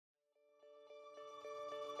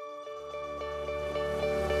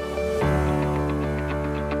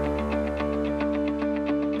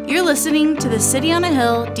You're listening to the City on a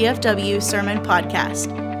Hill DFW Sermon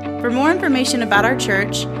Podcast. For more information about our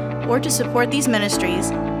church or to support these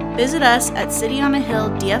ministries, visit us at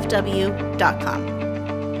cityonahilldfw.com.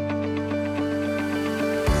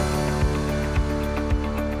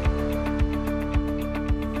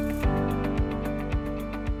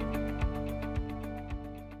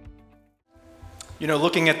 You know,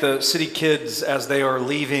 looking at the city kids as they are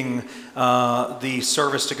leaving the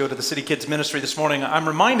service to go to the city kids ministry this morning, I'm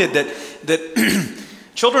reminded that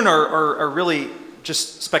children are really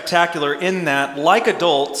just spectacular in that, like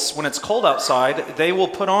adults, when it's cold outside, they will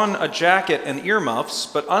put on a jacket and earmuffs,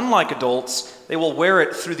 but unlike adults, they will wear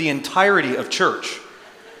it through the entirety of church.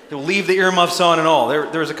 They will leave the earmuffs on and all.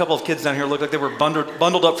 There was a couple of kids down here who looked like they were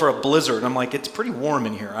bundled up for a blizzard. And I'm like, it's pretty warm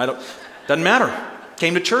in here. Doesn't matter.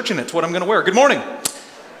 Came to church and it's what I'm going to wear. Good morning.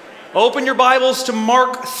 Open your Bibles to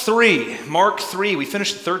Mark 3. Mark 3. We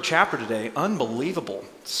finished the third chapter today. Unbelievable.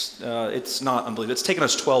 It's not unbelievable. It's taken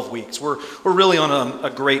us 12 weeks. We're really on a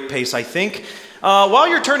great pace, I think. While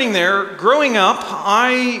you're turning there, growing up,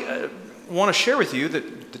 I want to share with you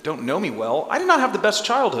that don't know me well, I did not have the best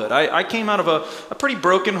childhood. I came out of a pretty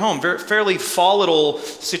broken home, fairly volatile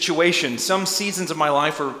situation. Some seasons of my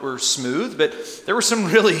life were smooth, but there were some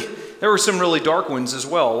really dark ones as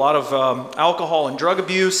well. A lot of alcohol and drug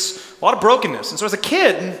abuse, a lot of brokenness. And so as a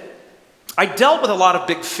kid, I dealt with a lot of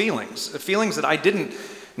big feelings that I didn't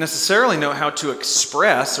necessarily know how to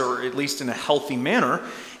express, or at least in a healthy manner.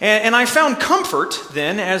 And I found comfort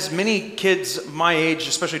then, as many kids my age,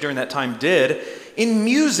 especially during that time, did, in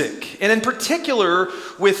music, and in particular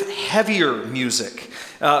with heavier music.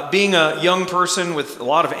 Being a young person with a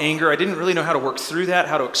lot of anger, I didn't really know how to work through that,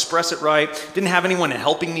 how to express it right. Didn't have anyone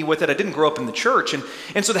helping me with it. I didn't grow up in the church.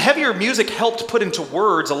 And so the heavier music helped put into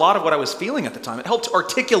words a lot of what I was feeling at the time. It helped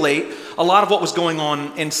articulate a lot of what was going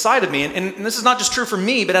on inside of me. And this is not just true for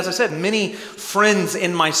me, but as I said, many friends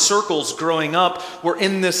in my circles growing up were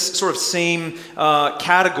in this sort of same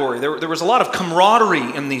category. There was a lot of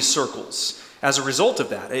camaraderie in these circles. As a result of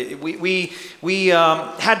that, we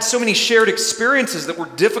had so many shared experiences that were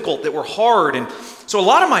difficult, that were hard, and so a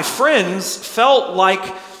lot of my friends felt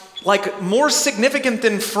like more significant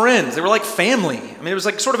than friends. They were like family. I mean, it was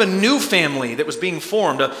like sort of a new family that was being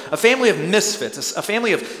formed, a family of misfits, a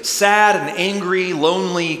family of sad and angry,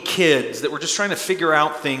 lonely kids that were just trying to figure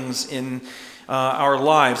out things in our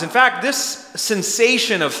lives. In fact, this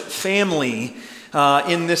sensation of family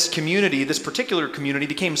in this community, this particular community,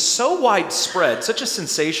 became so widespread, such a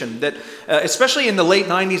sensation, that especially in the late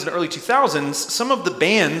 90s and early 2000s, some of the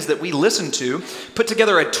bands that we listened to put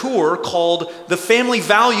together a tour called the Family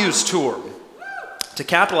Values Tour. To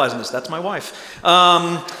capitalize on this, that's my wife.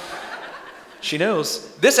 She knows.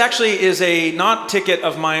 This actually is a not ticket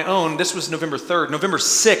of my own. This was November 3rd. November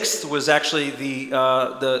 6th was actually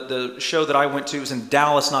the show that I went to. It was in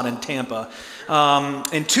Dallas, not in Tampa.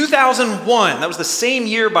 In 2001, that was the same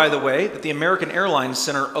year, by the way, that the American Airlines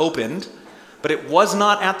Center opened, but it was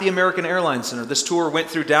not at the American Airlines Center. This tour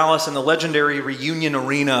went through Dallas and the legendary Reunion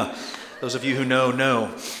Arena. Those of you who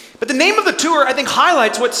know. But the name of the tour, I think,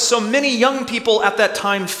 highlights what so many young people at that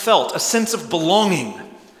time felt: a sense of belonging,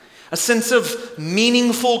 a sense of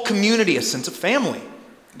meaningful community, a sense of family,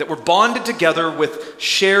 that were bonded together with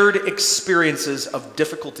shared experiences of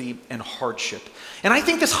difficulty and hardship. And I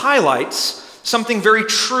think this highlights something very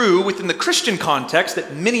true within the Christian context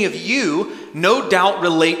that many of you no doubt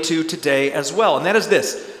relate to today as well. And that is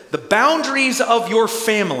this: the boundaries of your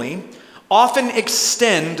family often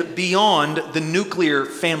extend beyond the nuclear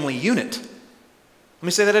family unit. Let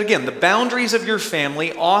me say that again. The boundaries of your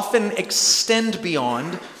family often extend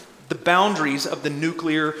beyond the boundaries of the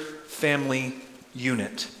nuclear family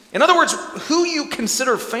unit. In other words, who you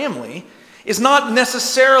consider family is not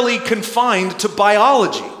necessarily confined to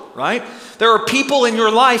biology, right? There are people in your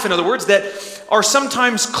life, in other words, that are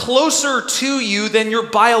sometimes closer to you than your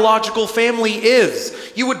biological family is.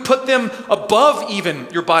 You would put them above even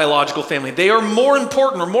your biological family. They are more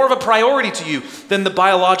important or more of a priority to you than the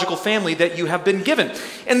biological family that you have been given.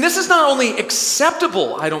 And this is not only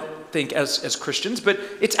acceptable, I don't think, as Christians, but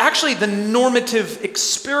it's actually the normative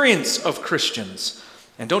experience of Christians.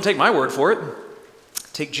 And don't take my word for it.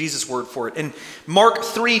 Take Jesus' word for it. In Mark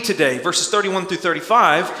 3 today, verses 31 through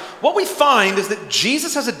 35, what we find is that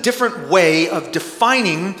Jesus has a different way of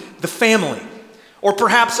defining the family. Or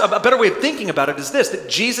perhaps a better way of thinking about it is this: that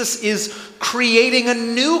Jesus is creating a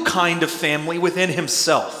new kind of family within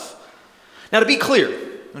himself. Now, to be clear,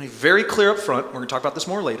 let me be very clear up front, we're going to talk about this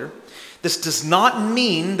more later, this does not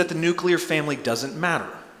mean that the nuclear family doesn't matter.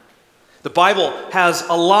 The Bible has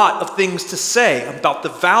a lot of things to say about the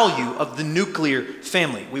value of the nuclear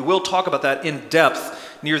family. We will talk about that in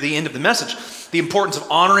depth near the end of the message. The importance of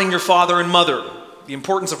honoring your father and mother. The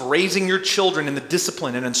importance of raising your children in the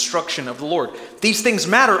discipline and instruction of the Lord. These things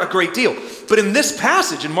matter a great deal. But in this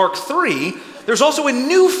passage, in Mark 3, there's also a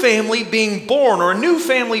new family being born, or a new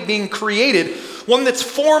family being created, one that's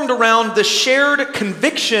formed around the shared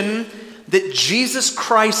conviction that Jesus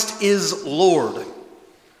Christ is Lord.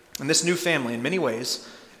 And this new family, in many ways,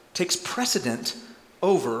 takes precedent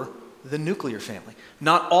over the nuclear family.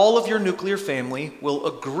 Not all of your nuclear family will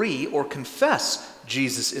agree or confess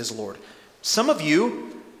Jesus is Lord. Some of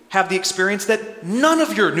you have the experience that none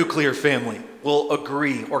of your nuclear family will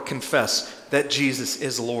agree or confess that Jesus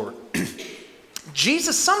is Lord.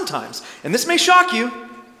 Jesus sometimes, and this may shock you,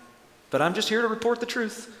 but I'm just here to report the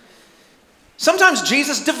truth. Sometimes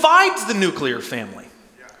Jesus divides the nuclear family.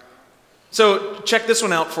 So check this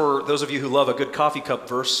one out for those of you who love a good coffee cup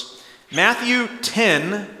verse. Matthew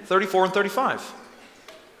 10, 34 and 35.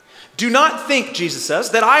 Do not think, Jesus says,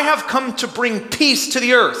 that I have come to bring peace to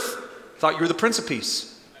the earth. Thought you were the Prince of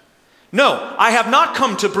Peace. No, I have not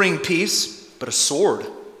come to bring peace, but a sword.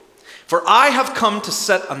 For I have come to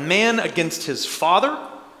set a man against his father,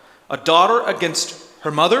 a daughter against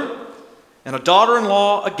her mother, and a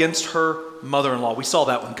daughter-in-law against her mother-in-law. We saw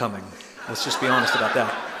that one coming. Let's just be honest about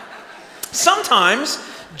that. Sometimes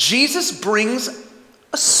Jesus brings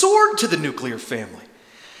a sword to the nuclear family.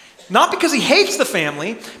 Not because he hates the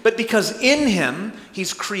family, but because in him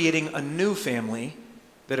he's creating a new family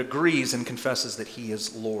that agrees and confesses that he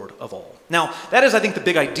is Lord of all. Now, that is, I think, the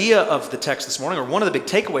big idea of the text this morning, or one of the big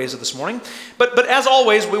takeaways of this morning. But as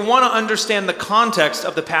always, we want to understand the context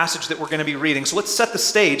of the passage that we're going to be reading. So let's set the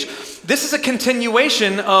stage. This is a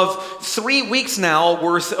continuation of 3 weeks now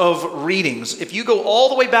worth of readings. If you go all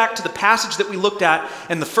the way back to the passage that we looked at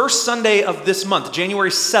in the first Sunday of this month, January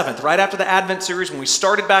 7th, right after the Advent series, when we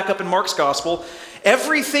started back up in Mark's Gospel,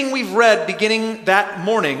 everything we've read beginning that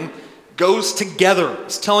morning goes together.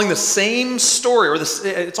 It's telling the same story, or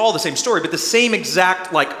it's all the same story, but the same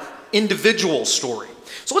exact individual story.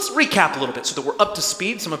 So let's recap a little bit so that we're up to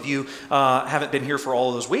speed. Some of you haven't been here for all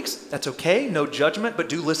of those weeks. That's okay, no judgment, but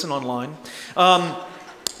do listen online.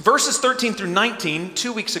 Verses 13 through 19,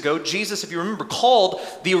 2 weeks ago, Jesus, if you remember, called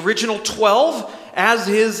the original 12 as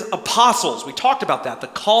his apostles. We talked about that, the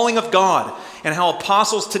calling of God, and how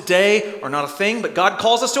apostles today are not a thing, but God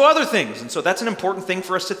calls us to other things. And so that's an important thing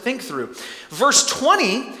for us to think through. Verse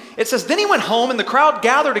 20, it says, then he went home and the crowd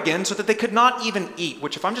gathered again so that they could not even eat,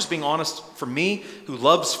 which, if I'm just being honest, for me, who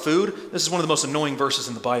loves food, this is one of the most annoying verses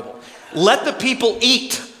in the Bible. Let the people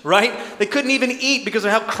eat, right? They couldn't even eat because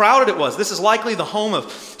of how crowded it was. This is likely the home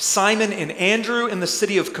of Simon and Andrew in the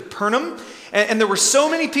city of Capernaum. And there were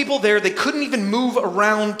so many people there, they couldn't even move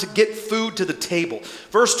around to get food to the table.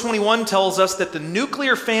 Verse 21 tells us that the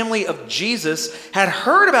nuclear family of Jesus had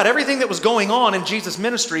heard about everything that was going on in Jesus'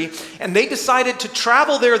 ministry, and they decided to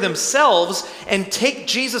travel there themselves and take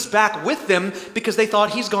Jesus back with them because they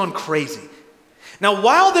thought he's gone crazy. Now,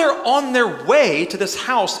 while they're on their way to this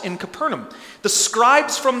house in Capernaum, the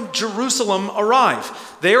scribes from Jerusalem arrive.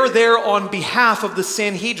 They are there on behalf of the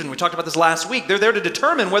Sanhedrin. We talked about this last week. They're there to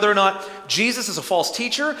determine whether or not Jesus is a false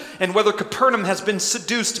teacher and whether Capernaum has been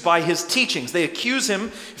seduced by his teachings. They accuse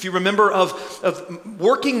him, if you remember, of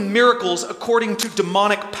working miracles according to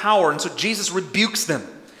demonic power. And so Jesus rebukes them.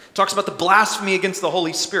 Talks about the blasphemy against the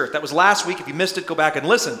Holy Spirit. That was last week. If you missed it, go back and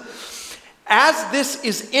listen. As this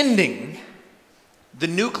is ending, the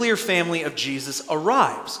nuclear family of Jesus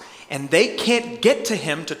arrives. And they can't get to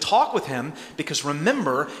him to talk with him because,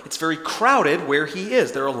 remember, it's very crowded where he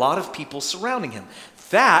is. There are a lot of people surrounding him.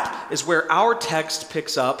 That is where our text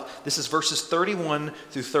picks up. This is verses 31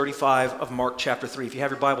 through 35 of Mark chapter 3. If you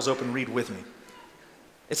have your Bibles open, read with me.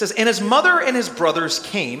 It says, and his mother and his brothers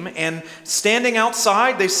came, and standing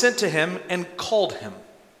outside, they sent to him and called him.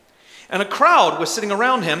 And a crowd was sitting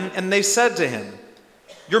around him, and they said to him,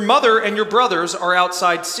 your mother and your brothers are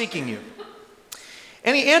outside seeking you.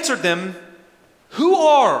 And he answered them, who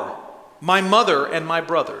are my mother and my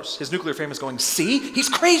brothers? His nuclear family is going, see, he's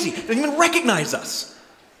crazy. He doesn't even recognize us.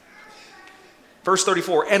 Verse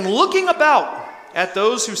 34, and looking about at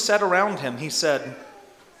those who sat around him, he said,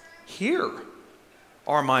 here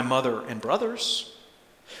are my mother and brothers.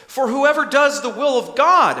 For whoever does the will of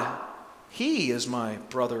God, he is my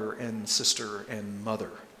brother and sister and mother.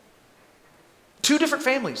 Two different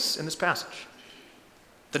families in this passage.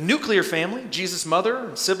 The nuclear family, Jesus' mother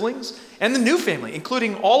and siblings, and the new family,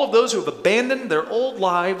 including all of those who have abandoned their old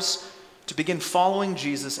lives to begin following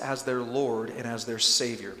Jesus as their Lord and as their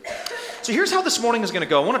Savior. So here's how this morning is going to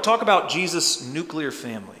go. I want to talk about Jesus' nuclear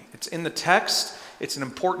family. It's in the text. It's an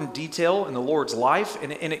important detail in the Lord's life,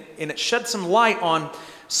 and it sheds some light on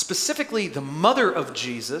specifically the mother of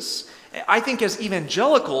Jesus. I think as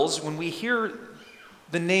evangelicals, when we hear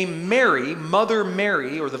the name Mary, Mother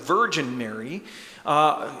Mary, or the Virgin Mary,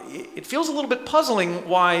 it feels a little bit puzzling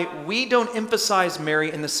why we don't emphasize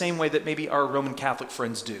Mary in the same way that maybe our Roman Catholic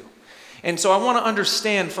friends do. And so I want to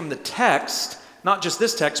understand from the text, not just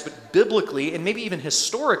this text, but biblically and maybe even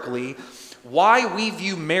historically, why we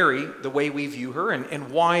view Mary the way we view her and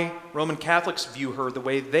why Roman Catholics view her the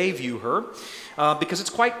way they view her, because it's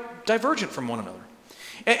quite divergent from one another.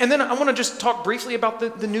 And then I want to just talk briefly about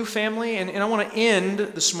the new family, and I want to end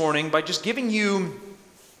this morning by just giving you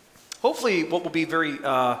hopefully what will be very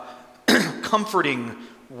comforting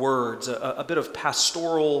words, a bit of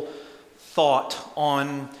pastoral thought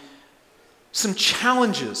on some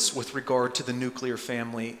challenges with regard to the nuclear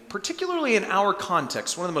family, particularly in our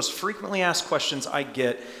context. One of the most frequently asked questions I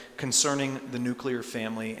get concerning the nuclear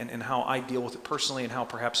family and how I deal with it personally and how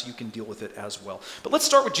perhaps you can deal with it as well. But let's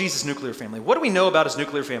start with Jesus' nuclear family. What do we know about his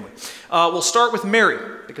nuclear family? We'll start with Mary,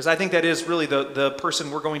 because I think that is really the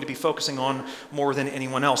person we're going to be focusing on more than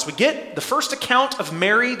anyone else. We get the first account of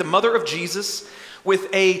Mary, the mother of Jesus, with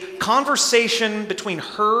a conversation between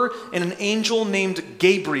her and an angel named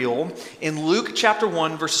Gabriel in Luke chapter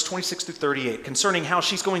 1, verses 26 through 38, concerning how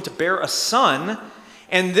she's going to bear a son,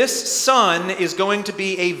 and this son is going to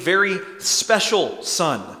be a very special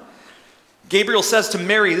son. Gabriel says to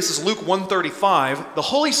Mary, this is Luke 1:35, "The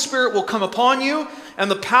Holy Spirit will come upon you,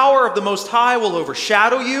 and the power of the Most High will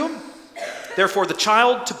overshadow you. Therefore, the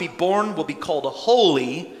child to be born will be called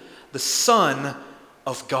holy, the Son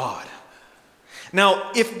of God."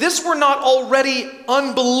 Now, if this were not already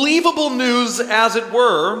unbelievable news, as it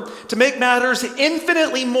were, to make matters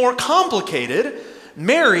infinitely more complicated,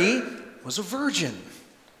 Mary was a virgin,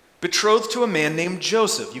 betrothed to a man named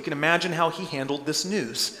Joseph. You can imagine how he handled this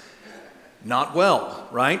news. Not well,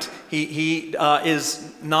 right? He is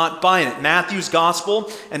not buying it. Matthew's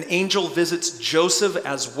gospel, an angel visits Joseph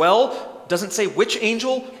as well. Doesn't say which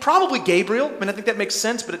angel, probably Gabriel. I mean, I think that makes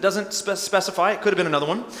sense, but it doesn't specify. It could have been another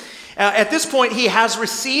one. At this point, he has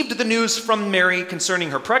received the news from Mary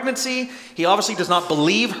concerning her pregnancy. He obviously does not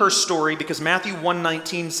believe her story because Matthew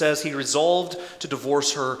 1:19 says he resolved to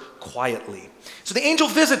divorce her quietly. So the angel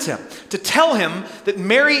visits him to tell him that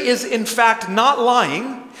Mary is in fact not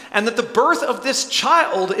lying and that the birth of this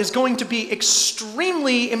child is going to be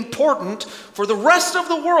extremely important for the rest of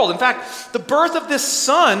the world. In fact, the birth of this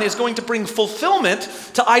son is going to bring fulfillment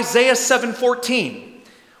to Isaiah 7:14.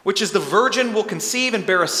 Which is the virgin will conceive and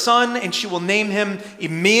bear a son, and she will name him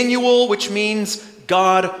Emmanuel, which means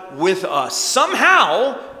God with us.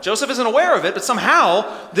 Somehow, Joseph isn't aware of it, but somehow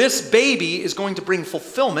this baby is going to bring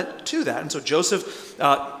fulfillment to that. And so Joseph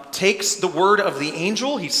takes the word of the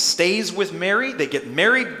angel. He stays with Mary. They get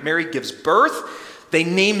married. Mary gives birth. They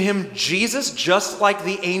name him Jesus, just like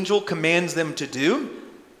the angel commands them to do.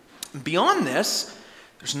 Beyond this,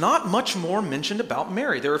 there's not much more mentioned about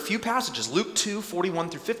Mary. There are a few passages. Luke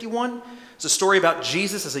 2:41 through 51. It's a story about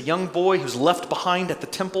Jesus as a young boy who's left behind at the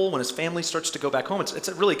temple when his family starts to go back home. It's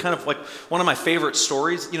really kind of like one of my favorite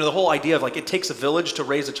stories. You know, the whole idea of like it takes a village to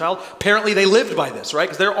raise a child. Apparently they lived by this, right?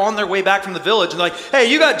 Because they're on their way back from the village and they're like, hey,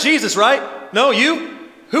 you got Jesus, right? No, you?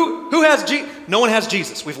 Who has Jesus? No one has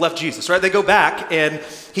Jesus. We've left Jesus, right? They go back and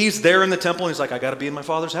he's there in the temple and he's like, I got to be in my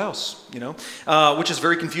Father's house, which is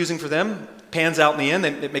very confusing for them. Pans out in the end.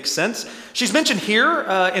 It makes sense. She's mentioned here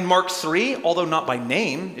in Mark 3, although not by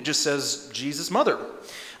name. It just says Jesus' mother.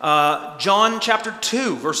 John chapter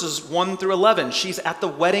 2, verses 1 through 11. She's at the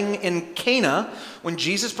wedding in Cana when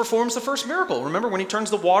Jesus performs the first miracle. Remember when he turns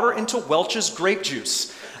the water into Welch's grape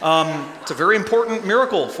juice. It's a very important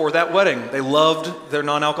miracle for that wedding. They loved their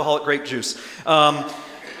non-alcoholic grape juice.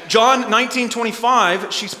 John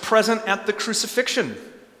 19:25, she's present at the crucifixion.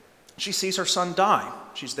 She sees her son die.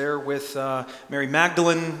 She's there with Mary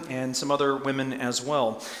Magdalene and some other women as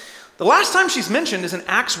well. The last time she's mentioned is in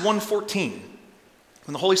Acts 1:14,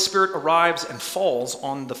 when the Holy Spirit arrives and falls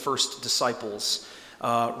on the first disciples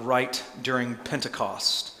right during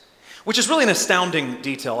Pentecost, which is really an astounding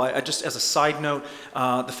detail. I just, as a side note,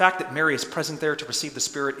 the fact that Mary is present there to receive the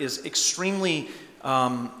Spirit is extremely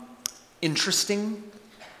interesting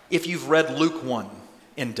if you've read Luke 1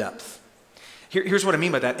 in depth. Here's what I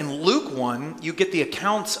mean by that. In Luke 1, you get the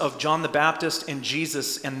accounts of John the Baptist and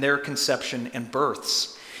Jesus and their conception and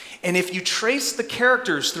births. And if you trace the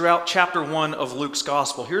characters throughout chapter 1 of Luke's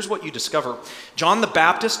gospel, here's what you discover. John the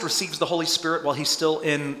Baptist receives the Holy Spirit while he's still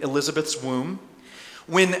in Elizabeth's womb.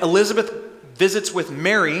 When Elizabeth visits with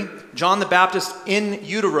Mary, John the Baptist in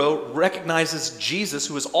utero recognizes Jesus,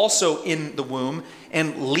 who is also in the womb,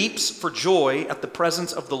 and leaps for joy at the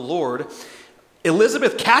presence of the Lord.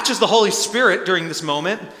 Elizabeth catches the Holy Spirit during this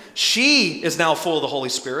moment. She is now full of the Holy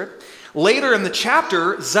Spirit. Later in the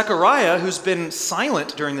chapter, Zechariah, who's been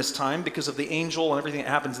silent during this time because of the angel and everything that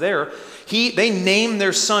happens there, they name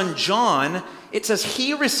their son John. It says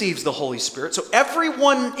he receives the Holy Spirit. So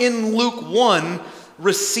everyone in Luke 1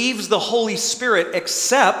 receives the Holy Spirit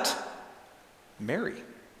except Mary.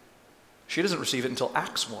 She doesn't receive it until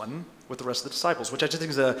Acts 1 with the rest of the disciples, which I just think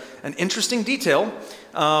is an interesting detail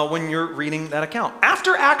when you're reading that account.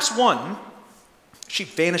 After Acts 1, she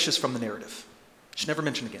vanishes from the narrative. She's never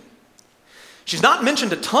mentioned again. She's not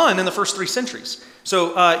mentioned a ton in the first 3 centuries.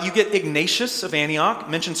 So you get Ignatius of Antioch,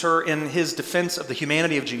 mentions her in his defense of the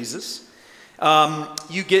humanity of Jesus.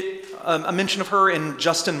 You get a mention of her in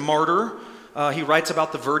Justin Martyr. He writes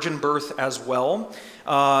about the virgin birth as well.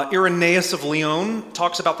 Irenaeus of Lyon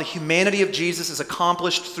talks about the humanity of Jesus is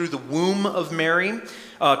accomplished through the womb of Mary.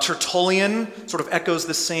 Tertullian sort of echoes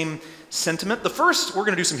the same sentiment. The first, we're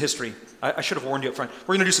going to do some history. I should have warned you up front.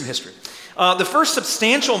 We're going to do some history. The first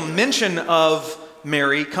substantial mention of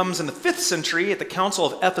Mary comes in the 5th century at the Council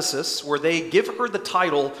of Ephesus, where they give her the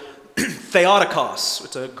title Theotokos.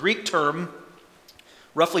 It's a Greek term,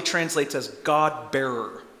 roughly translates as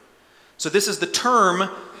God-bearer. So this is the term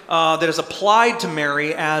that is applied to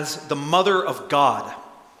Mary as the mother of God.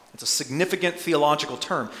 It's a significant theological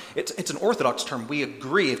term. It's an orthodox term. We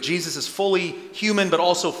agree. If Jesus is fully human but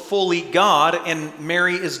also fully God, and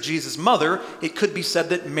Mary is Jesus' mother, it could be said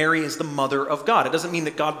that Mary is the mother of God. It doesn't mean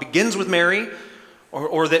that God begins with Mary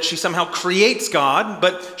or that she somehow creates God,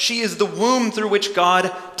 but she is the womb through which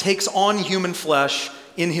God takes on human flesh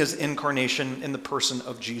in his incarnation in the person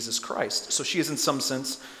of Jesus Christ. So she is in some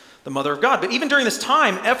sense the mother of God. But even during this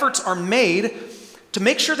time, efforts are made to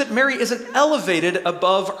make sure that Mary isn't elevated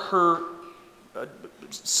above her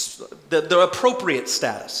the appropriate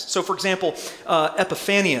status. So for example,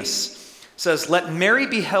 Epiphanius says, "Let Mary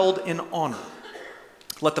be held in honor.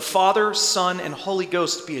 Let the Father, Son, and Holy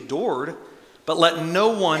Ghost be adored, but let no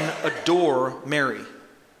one adore Mary."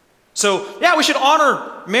 So yeah, we should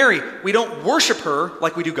honor Mary. We don't worship her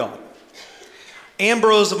like we do God.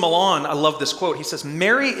 Ambrose of Milan, I love this quote. He says,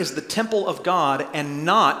 "Mary is the temple of God and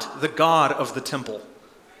not the God of the temple."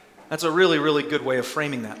 That's a really, really good way of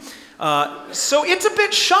framing that. So it's a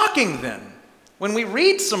bit shocking then, when we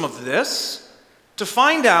read some of this, to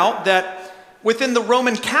find out that within the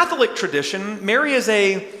Roman Catholic tradition, Mary is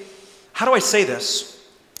how do I say this?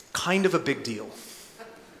 Kind of a big deal.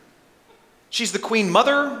 She's the Queen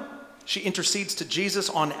Mother. She intercedes to Jesus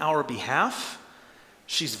on our behalf.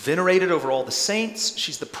 She's venerated over all the saints.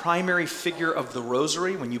 She's the primary figure of the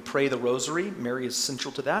rosary. When you pray the rosary, Mary is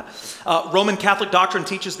central to that. Roman Catholic doctrine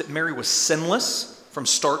teaches that Mary was sinless from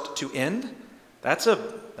start to end. That's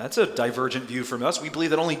a divergent view from us. We believe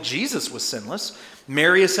that only Jesus was sinless.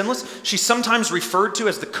 Mary is sinless. She's sometimes referred to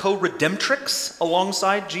as the co-redemptrix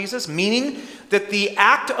alongside Jesus, meaning that the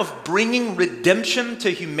act of bringing redemption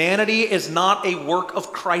to humanity is not a work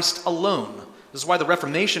of Christ alone. This is why the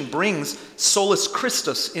Reformation brings solus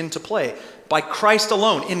Christus into play. By Christ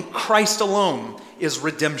alone, in Christ alone, is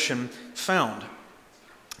redemption found.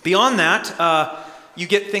 Beyond that, you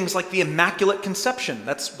get things like the Immaculate Conception.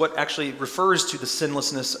 That's what actually refers to the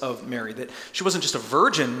sinlessness of Mary, that she wasn't just a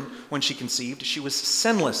virgin when she conceived, she was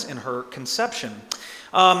sinless in her conception.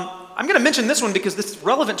 I'm going to mention this one because this is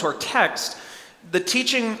relevant to our text, the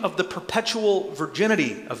teaching of the perpetual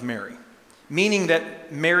virginity of Mary, meaning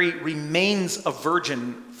that Mary remains a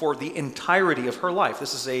virgin for the entirety of her life.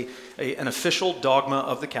 This is an official dogma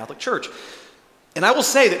of the Catholic Church. And I will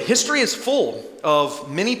say that history is full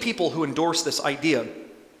of many people who endorse this idea.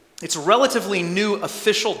 It's a relatively new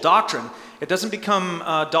official doctrine. It doesn't become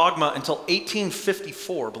dogma until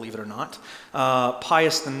 1854, believe it or not.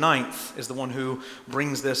 Pius IX is the one who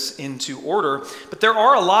brings this into order. But there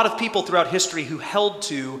are a lot of people throughout history who held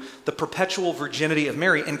to the perpetual virginity of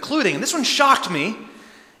Mary, including, and this one shocked me,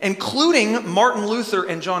 including Martin Luther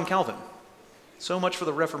and John Calvin. So much for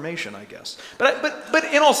the Reformation, I guess. But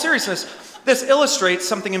in all seriousness, this illustrates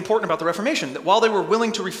something important about the Reformation, that while they were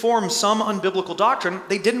willing to reform some unbiblical doctrine,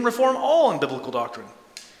 they didn't reform all unbiblical doctrine.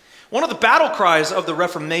 One of the battle cries of the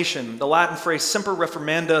Reformation, the Latin phrase semper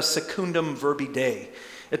reformanda secundum verbi Dei.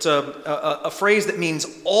 It's a phrase that means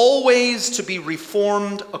always to be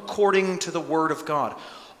reformed according to the Word of God.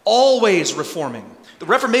 Always reforming. The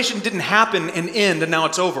Reformation didn't happen and end and now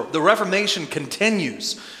it's over. The Reformation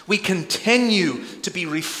continues. We continue to be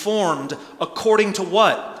reformed according to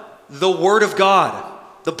what? The Word of God,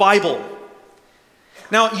 the Bible.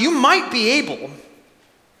 Now, you might be able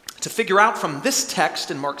to figure out from this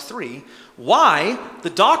text in Mark 3 why the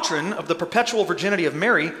doctrine of the perpetual virginity of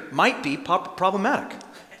Mary might be problematic.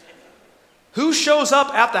 Who shows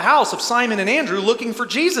up at the house of Simon and Andrew looking for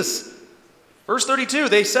Jesus? Verse 32,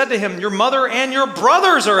 they said to him, "Your mother and your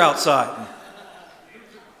brothers are outside."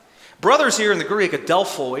 Brothers here in the Greek,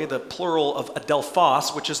 adelphoi, the plural of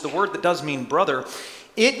adelphos, which is the word that does mean brother,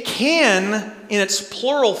 it can, in its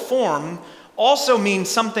plural form, also mean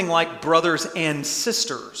something like brothers and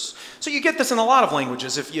sisters. So you get this in a lot of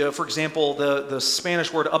languages. If you, for example, the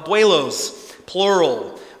Spanish word abuelos,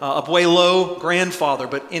 plural, abuelo, grandfather,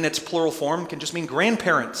 but in its plural form can just mean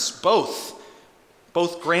grandparents, both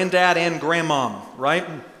granddad and grandmom, right?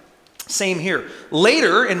 Same here.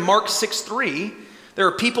 Later in Mark 6:3, there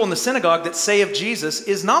are people in the synagogue that say of Jesus,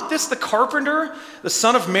 "Is not this the carpenter, the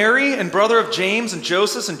son of Mary and brother of James and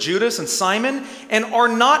Joseph and Judas and Simon? And are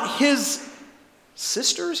not his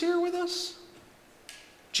sisters here with us?"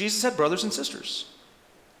 Jesus had brothers and sisters.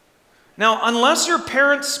 Now, unless your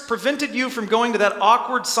parents prevented you from going to that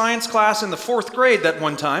awkward science class in the 4th grade that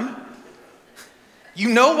one time, you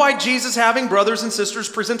know why Jesus having brothers and sisters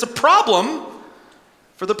presents a problem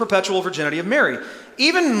for the perpetual virginity of Mary.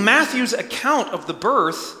 Even Matthew's account of the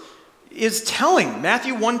birth is telling.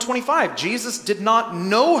 Matthew 1:25, Jesus did not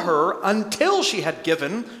know her until she had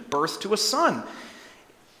given birth to a son.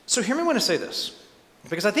 So hear me when I say this,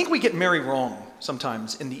 because I think we get Mary wrong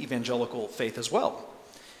sometimes in the evangelical faith as well.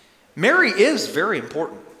 Mary is very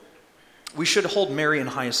important. We should hold Mary in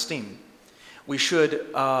high esteem. We should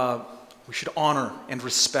honor and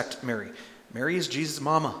respect Mary. Mary is Jesus'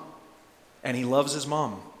 mama, and he loves his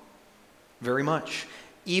mom very much.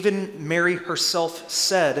 Even Mary herself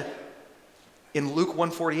said in Luke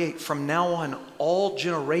 1:48, "From now on, all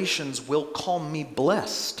generations will call me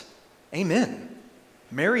blessed." Amen.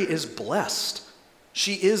 Mary is blessed.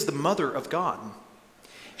 She is the mother of God.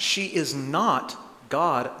 She is not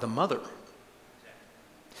God the mother.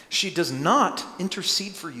 She does not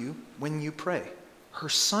intercede for you when you pray. Her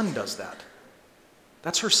son does that.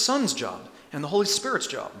 That's her son's job and the Holy Spirit's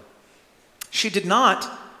job. She did not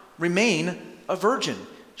remain a virgin.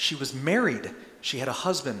 She was married. She had a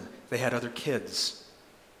husband. They had other kids.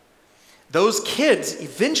 Those kids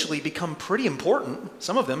eventually become pretty important,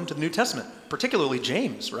 some of them, to the New Testament, particularly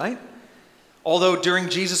James, right? Although during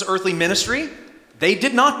Jesus' earthly ministry, they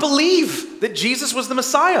did not believe that Jesus was the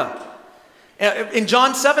Messiah. In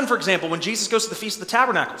John 7, for example, when Jesus goes to the Feast of the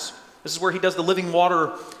Tabernacles, this is where he does the living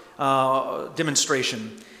water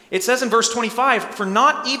demonstration. It says in verse 25, "For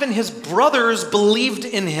not even his brothers believed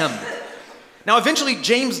in him." Now, eventually,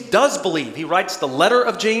 James does believe. He writes the letter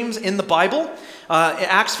of James in the Bible.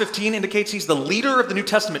 Acts 15 indicates he's the leader of the New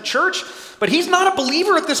Testament church, but he's not a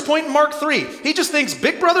believer at this point in Mark 3. He just thinks,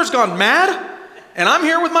 Big Brother's gone mad, and I'm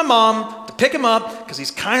here with my mom to pick him up because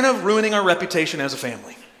he's kind of ruining our reputation as a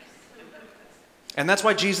family. And that's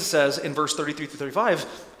why Jesus says in verse 33 through 35,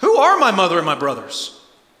 "Who are my mother and my brothers?"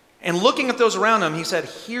 And looking at those around him, he said,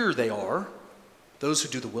 "Here they are, those who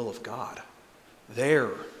do the will of God.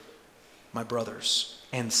 They're my brothers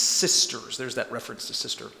and sisters." There's that reference to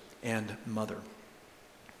sister and mother.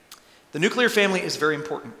 The nuclear family is very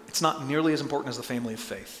important. It's not nearly as important as the family of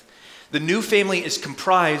faith. The new family is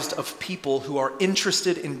comprised of people who are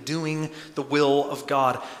interested in doing the will of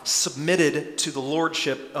God, submitted to the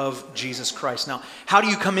lordship of Jesus Christ. Now, how do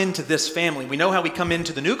you come into this family? We know how we come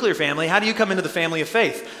into the nuclear family. How do you come into the family of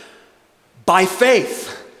faith? By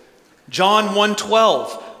faith. John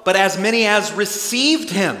 1:12, "But as many as received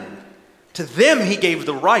him, to them he gave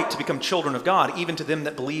the right to become children of God, even to them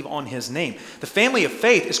that believe on his name." The family of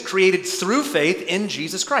faith is created through faith in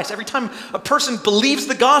Jesus Christ. Every time a person believes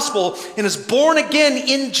the gospel and is born again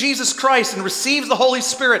in Jesus Christ and receives the Holy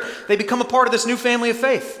Spirit, they become a part of this new family of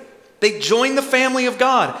faith. They join the family of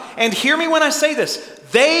God. And hear me when I say this,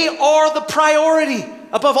 they are the priority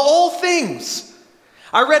above all things.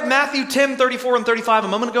 I read Matthew 10, 34 and 35 a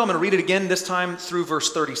moment ago. I'm going to read it again, this time through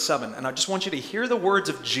verse 37. And I just want you to hear the words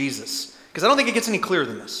of Jesus, because I don't think it gets any clearer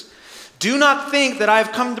than this. "Do not think that I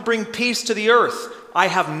have come to bring peace to the earth. I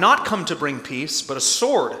have not come to bring peace, but a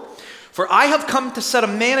sword. For I have come to set a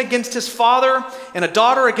man against his father, and a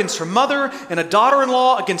daughter against her mother, and a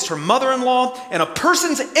daughter-in-law against her mother-in-law, and a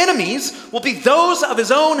person's enemies will be those of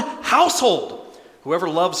his own household. Whoever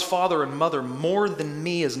loves father and mother more than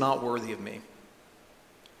me is not worthy of me.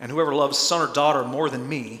 And whoever loves son or daughter more than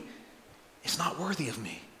me is not worthy of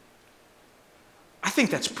me." I think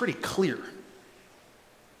that's pretty clear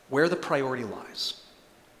where the priority lies.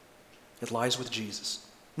 It lies with Jesus.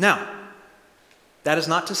 Now, that is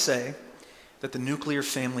not to say that the nuclear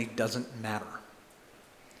family doesn't matter.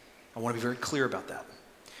 I want to be very clear about that.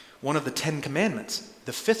 one of the 10 commandments,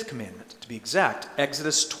 the 5th commandment to be exact,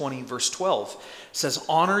 Exodus 20 verse 12, says,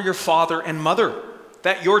 honor your father and mother,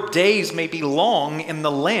 that your days may be long in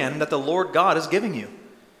the land that the Lord God is giving you.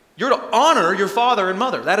 You're to honor your father and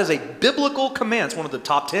mother. That is a biblical command. It's one of the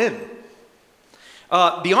top 10.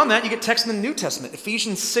 Beyond that, you get text in the New Testament,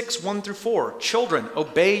 Ephesians 6, 1 through 4. Children,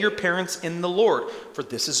 obey your parents in the Lord, for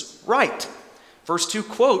this is right. Verse 2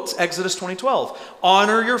 quotes Exodus 20:12.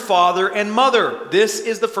 Honor your father and mother. This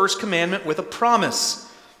is the first commandment with a promise,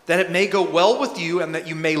 that it may go well with you and that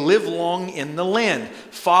you may live long in the land.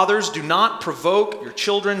 Fathers, do not provoke your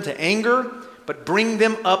children to anger, but bring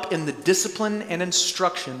them up in the discipline and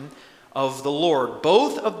instruction of the Lord.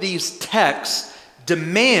 Both of these texts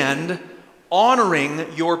demand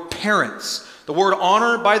honoring your parents. The word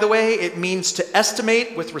honor, by the way, it means to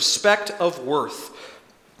estimate with respect of worth,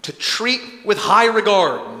 to treat with high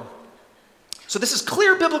regard. So this is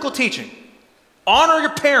clear biblical teaching. Honor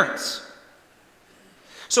your parents.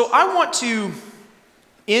 So I want to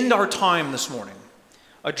end our time this morning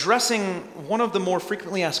addressing one of the more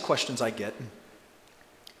frequently asked questions I get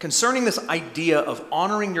concerning this idea of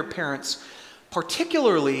honoring your parents,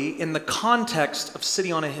 particularly in the context of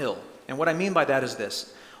City on a Hill. And what I mean by that is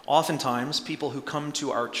this. Oftentimes, people who come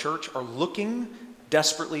to our church are looking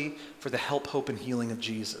desperately for the help, hope, and healing of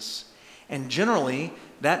Jesus. And generally,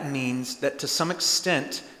 that means that to some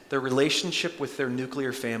extent, their relationship with their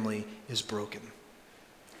nuclear family is broken.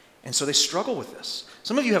 And so they struggle with this.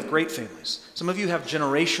 Some of you have great families. Some of you have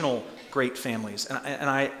generational great families. And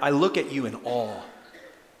I look at you in awe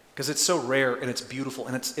because it's so rare and it's beautiful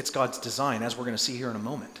and it's God's design, as we're going to see here in a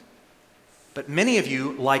moment. But many of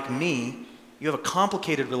you, like me, you have a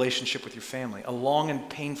complicated relationship with your family, a long and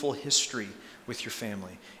painful history with your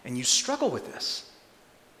family, and you struggle with this.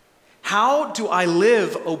 How do I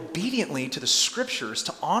live obediently to the scriptures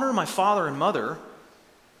to honor my father and mother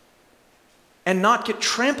and not get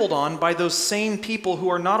trampled on by those same people who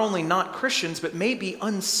are not only not Christians, but may be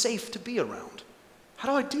unsafe to be around? How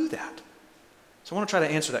do I do that? So I want to try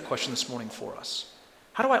to answer that question this morning for us.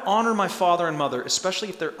 How do I honor my father and mother, especially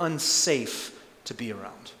if they're unsafe to be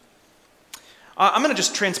around? I'm going to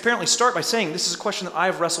just transparently start by saying this is a question that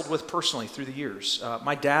I've wrestled with personally through the years.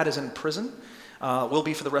 My dad is in prison, will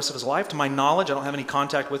be for the rest of his life. To my knowledge, I don't have any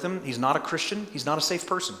contact with him. He's not a Christian. He's not a safe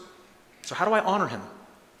person. So how do I honor him?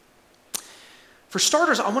 For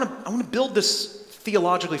starters, I want to build this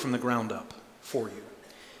theologically from the ground up for you.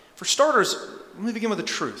 For starters, let me begin with the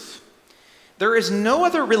truth. There is no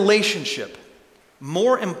other relationship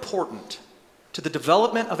more important to the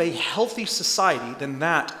development of a healthy society than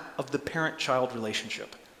that of the parent-child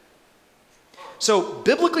relationship. So,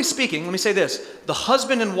 biblically speaking, let me say this. The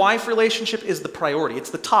husband and wife relationship is the priority.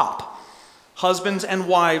 It's the top. Husbands and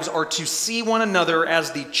wives are to see one another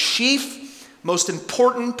as the chief, most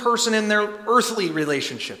important person in their earthly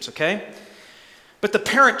relationships, okay? But the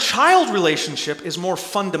parent-child relationship is more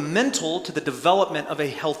fundamental to the development of a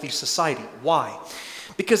healthy society. Why?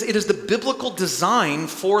 Because it is the biblical design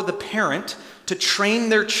for the parent to train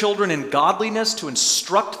their children in godliness, to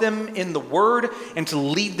instruct them in the word, and to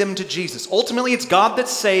lead them to Jesus. Ultimately, it's God that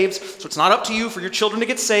saves, so it's not up to you for your children to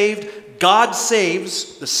get saved. God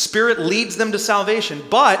saves, the Spirit leads them to salvation,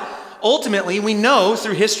 but ultimately, we know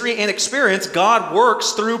through history and experience, God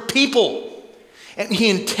works through people. And he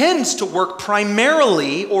intends to work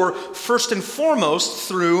primarily, or first and foremost,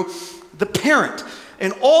 through the parent.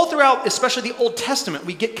 And all throughout, especially the Old Testament,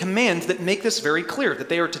 we get commands that make this very clear, that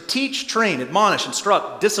they are to teach, train, admonish,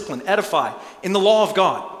 instruct, discipline, edify in the law of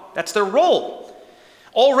God. That's their role.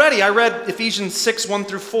 Already, I read Ephesians 6, 1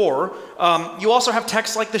 through 4. You also have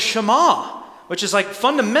texts like the Shema, which is like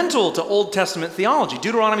fundamental to Old Testament theology.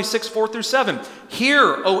 Deuteronomy 6, 4 through 7. Hear,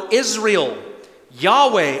 O Israel,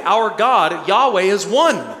 Yahweh, our God, Yahweh is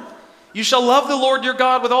one. You shall love the Lord your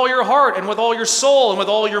God with all your heart and with all your soul and with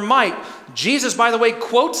all your might. Jesus, by the way,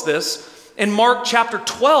 quotes this in Mark chapter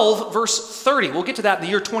 12, verse 30. We'll get to that in the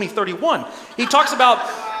year 2031. He talks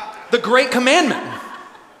about the great commandment.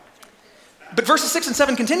 But verses 6 and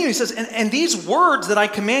 7 continue. He says, and these words that I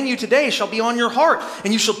command you today shall be on your heart,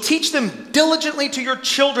 and you shall teach them diligently to your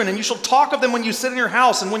children, and you shall talk of them when you sit in your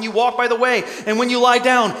house, and when you walk by the way, and when you lie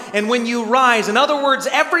down, and when you rise. In other words,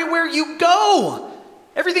 everywhere you go,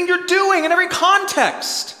 everything you're doing in every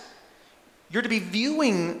context, you're to be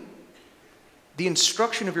viewing the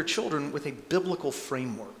instruction of your children with a biblical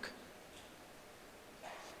framework.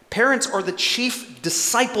 Parents are the chief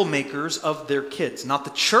disciple makers of their kids, not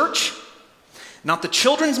the church, not the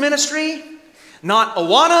children's ministry, not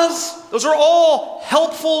Awanas. Those are all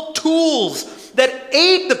helpful tools that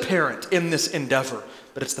aid the parent in this endeavor,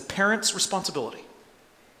 but it's the parent's responsibility.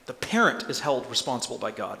 The parent is held responsible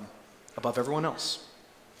by God above everyone else.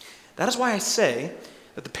 That is why I say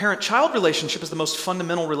that the parent-child relationship is the most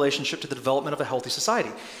fundamental relationship to the development of a healthy society.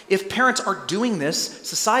 If parents are doing this,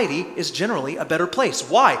 society is generally a better place.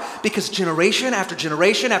 Why? Because generation after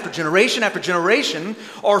generation after generation after generation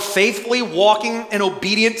are faithfully walking in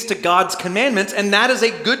obedience to God's commandments, and that is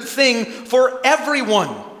a good thing for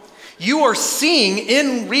everyone. You are seeing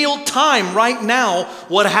in real time right now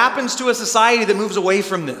what happens to a society that moves away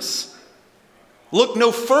from this. Look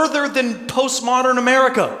no further than postmodern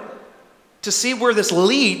America to see where this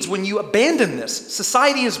leads when you abandon this.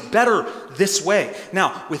 Society is better this way.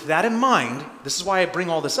 Now, with that in mind, this is why I bring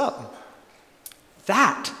all this up.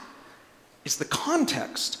 That is the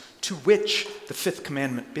context to which the fifth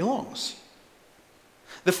commandment belongs.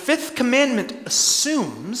 The fifth commandment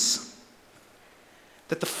assumes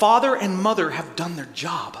that the father and mother have done their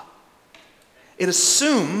job. It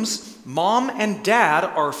assumes mom and dad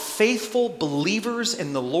are faithful believers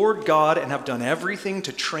in the Lord God and have done everything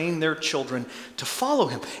to train their children to follow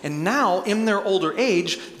him. And now, in their older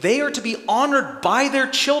age, they are to be honored by their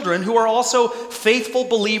children who are also faithful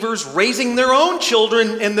believers, raising their own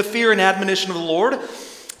children in the fear and admonition of the Lord.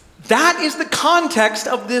 That is the context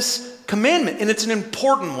of this commandment, and it's an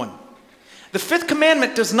important one. The fifth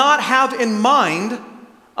commandment does not have in mind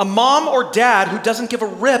a mom or dad who doesn't give a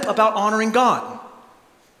rip about honoring God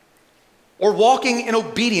or walking in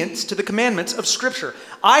obedience to the commandments of Scripture.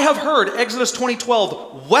 I have heard Exodus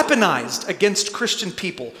 20:12 weaponized against Christian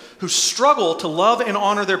people who struggle to love and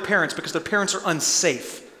honor their parents because their parents are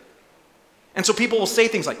unsafe. And so people will say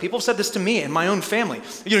things like, people have said this to me in my own family.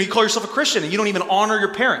 You call yourself a Christian and you don't even honor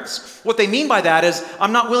your parents. What they mean by that is,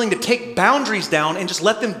 I'm not willing to take boundaries down and just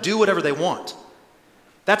let them do whatever they want.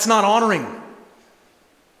 That's not honoring.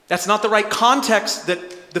 That's not the right context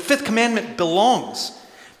that the fifth commandment belongs.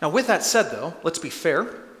 Now, with that said, though, let's be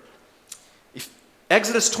fair.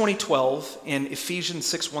 Exodus 20:12 and Ephesians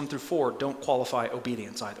 6:1-4 don't qualify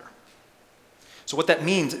obedience either. So what that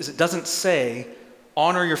means is it doesn't say,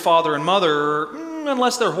 honor your father and mother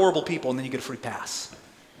unless they're horrible people and then you get a free pass.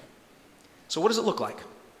 So what does it look like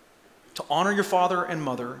to honor your father and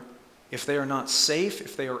mother if they are not safe,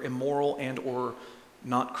 if they are immoral and or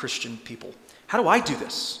not Christian people? How do I do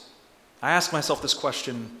this? I ask myself this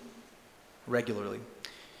question regularly.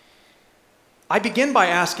 I begin by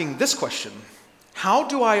asking this question: how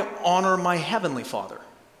do I honor my Heavenly Father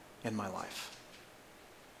in my life?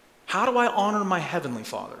 How do I honor my Heavenly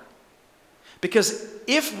Father? Because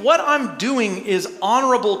if what I'm doing is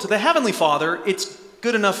honorable to the Heavenly Father, it's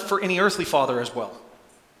good enough for any earthly father as well.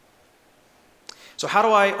 So how do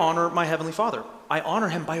I honor my Heavenly Father? I honor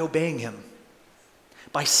him by obeying him,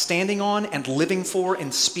 by standing on and living for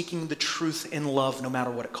and speaking the truth in love no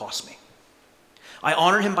matter what it costs me. I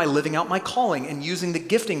honor him by living out my calling and using the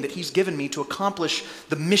gifting that he's given me to accomplish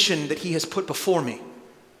the mission that he has put before me.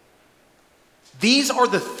 These are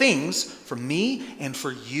the things for me and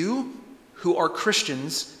for you who are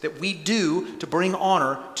Christians that we do to bring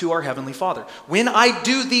honor to our Heavenly Father. When I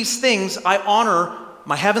do these things, I honor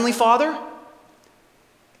my Heavenly Father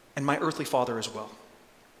and my earthly father as well.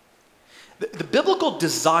 The biblical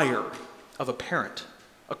desire of a parent,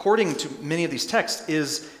 according to many of these texts,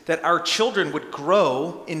 is that our children would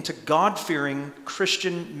grow into God-fearing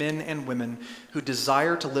Christian men and women who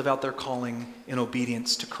desire to live out their calling in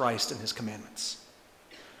obedience to Christ and his commandments.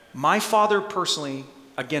 My father personally,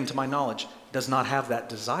 again to my knowledge, does not have that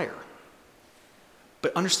desire.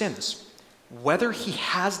 But understand this, whether he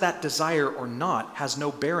has that desire or not has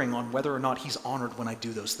no bearing on whether or not he's honored when I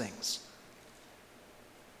do those things.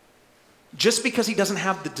 Just because he doesn't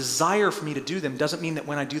have the desire for me to do them doesn't mean that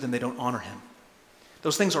when I do them, they don't honor him.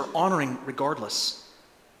 Those things are honoring regardless.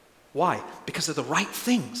 Why? Because they're the right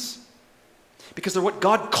things. Because they're what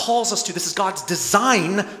God calls us to. This is God's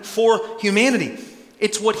design for humanity.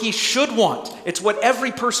 It's what he should want. It's what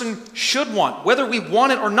every person should want. Whether we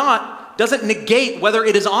want it or not doesn't negate whether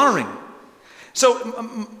it is honoring. So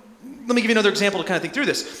let me give you another example to kind of think through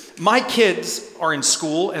this. My kids are in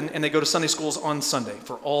school and they go to Sunday schools on Sunday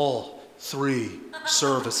for all 3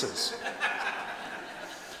 services.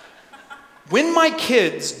 When my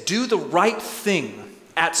kids do the right thing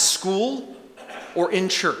at school or in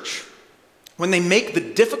church, when they make the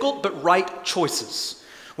difficult but right choices,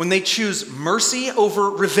 when they choose mercy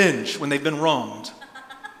over revenge when they've been wronged,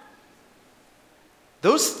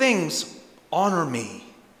 those things honor me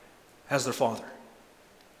as their father.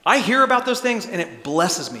 I hear about those things and it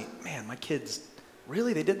blesses me. Man, my kids,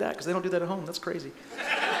 really? They did that? Because they don't do that at home. That's crazy.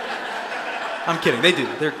 I'm kidding. They do.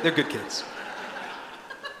 They're good kids.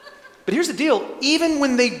 But here's the deal. Even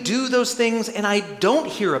when they do those things and I don't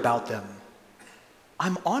hear about them,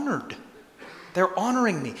 I'm honored. They're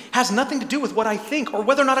honoring me. Has nothing to do with what I think or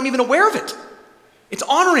whether or not I'm even aware of it. It's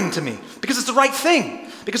honoring to me because it's the right thing,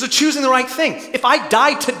 because they're choosing the right thing. If I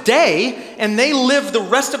die today and they live the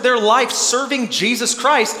rest of their life serving Jesus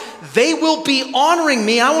Christ, they will be honoring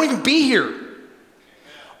me. I won't even be here.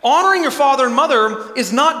 Honoring your father and mother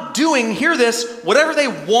is not doing, hear this, whatever they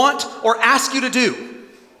want or ask you to do.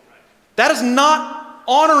 That is not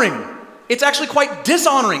honoring. It's actually quite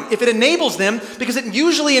dishonoring if it enables them, because it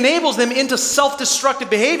usually enables them into self-destructive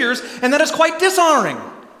behaviors, and that is quite dishonoring.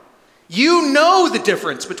 You know the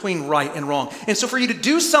difference between right and wrong. And so for you to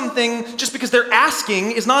do something just because they're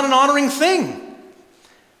asking is not an honoring thing.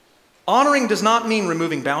 Honoring does not mean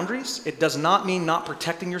removing boundaries. It does not mean not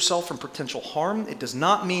protecting yourself from potential harm. It does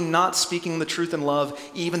not mean not speaking the truth in love,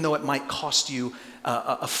 even though it might cost you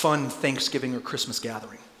a fun Thanksgiving or Christmas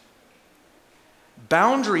gathering.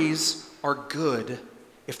 Boundaries are good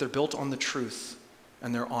if they're built on the truth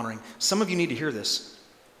and they're honoring. Some of you need to hear this.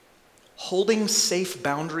 Holding safe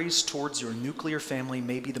boundaries towards your nuclear family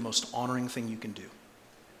may be the most honoring thing you can do.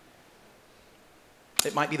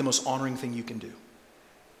 It might be the most honoring thing you can do.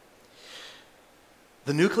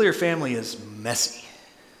 The nuclear family is messy.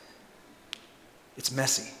 It's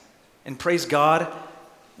messy. And praise God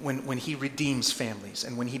when He redeems families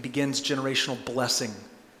and when He begins generational blessing.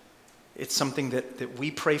 It's something that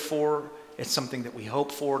we pray for. It's something that we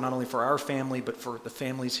hope for, not only for our family, but for the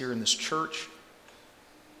families here in this church.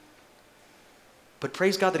 But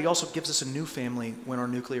praise God that He also gives us a new family when our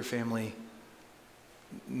nuclear family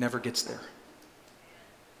never gets there.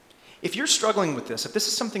 If you're struggling with this, if this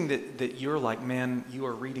is something that you're like, man, you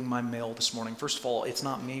are reading my mail this morning. First of all, it's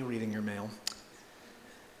not me reading your mail.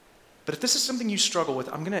 But if this is something you struggle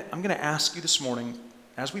with, I'm gonna ask you this morning,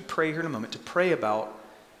 as we pray here in a moment, to pray about.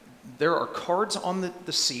 There are cards on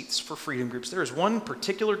the seats for freedom groups. There is one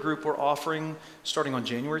particular group we're offering starting on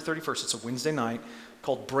January 31st. It's a Wednesday night,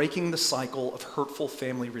 called Breaking the Cycle of Hurtful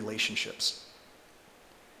Family Relationships.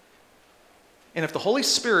 And if the Holy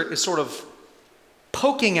Spirit is sort of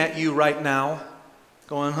poking at you right now,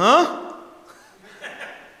 going, huh?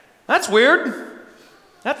 That's weird.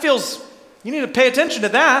 That feels, you need to pay attention to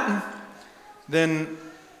that. Then,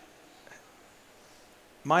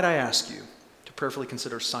 might I ask you to prayerfully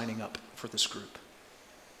consider signing up for this group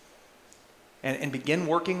and begin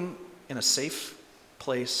working in a safe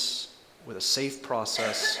place with a safe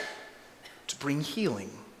process to bring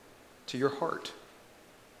healing to your heart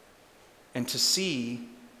and to see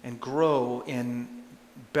and grow in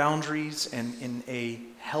boundaries and in a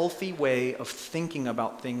healthy way of thinking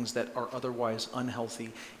about things that are otherwise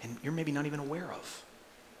unhealthy and you're maybe not even aware of.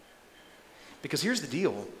 Because here's the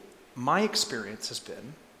deal. My experience has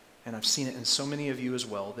been, and I've seen it in so many of you as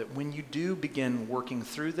well, that when you do begin working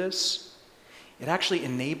through this, it actually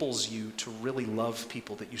enables you to really love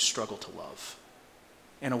people that you struggle to love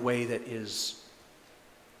in a way that is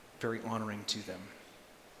very honoring to them,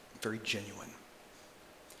 very genuine.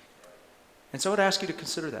 And so I would ask you to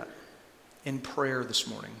consider that in prayer this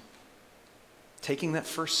morning, taking that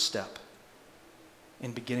first step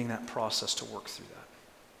in beginning that process to work through that.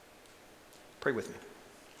 Pray with me.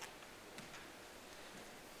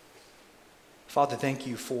 Father, thank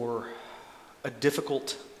you for a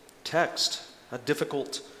difficult text, a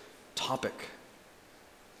difficult topic,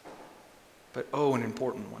 but an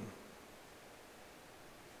important one.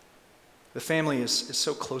 The family is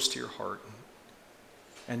so close to your heart,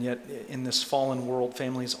 and yet in this fallen world,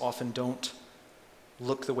 families often don't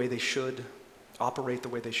look the way they should, operate the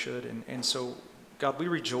way they should, and so, God, we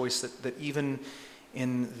rejoice that even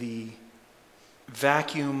in the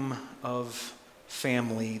vacuum of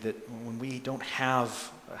family, that when we don't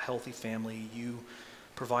have a healthy family, you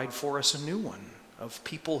provide for us a new one of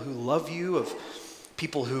people who love you, of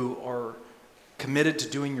people who are committed to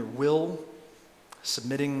doing your will,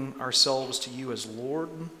 submitting ourselves to you as Lord.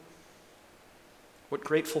 What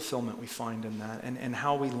great fulfillment we find in that, and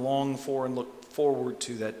how we long for and look forward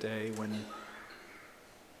to that day when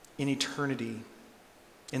in eternity,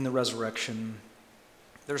 in the resurrection,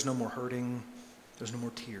 there's no more hurting, there's no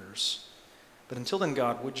more tears. But until then,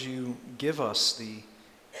 God, would you give us the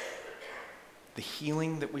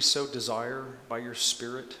healing that we so desire by your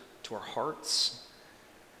Spirit to our hearts,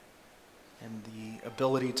 and the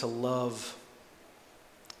ability to love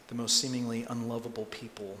the most seemingly unlovable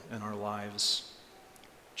people in our lives,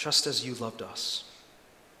 just as you loved us.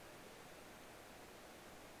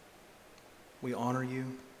 We honor you.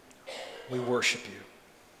 We worship you.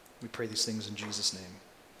 We pray these things in Jesus' name.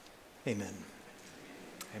 Amen.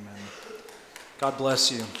 Amen. God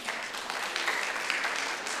bless you.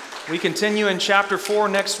 We continue in chapter 4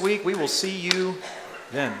 next week. We will see you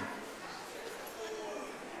then.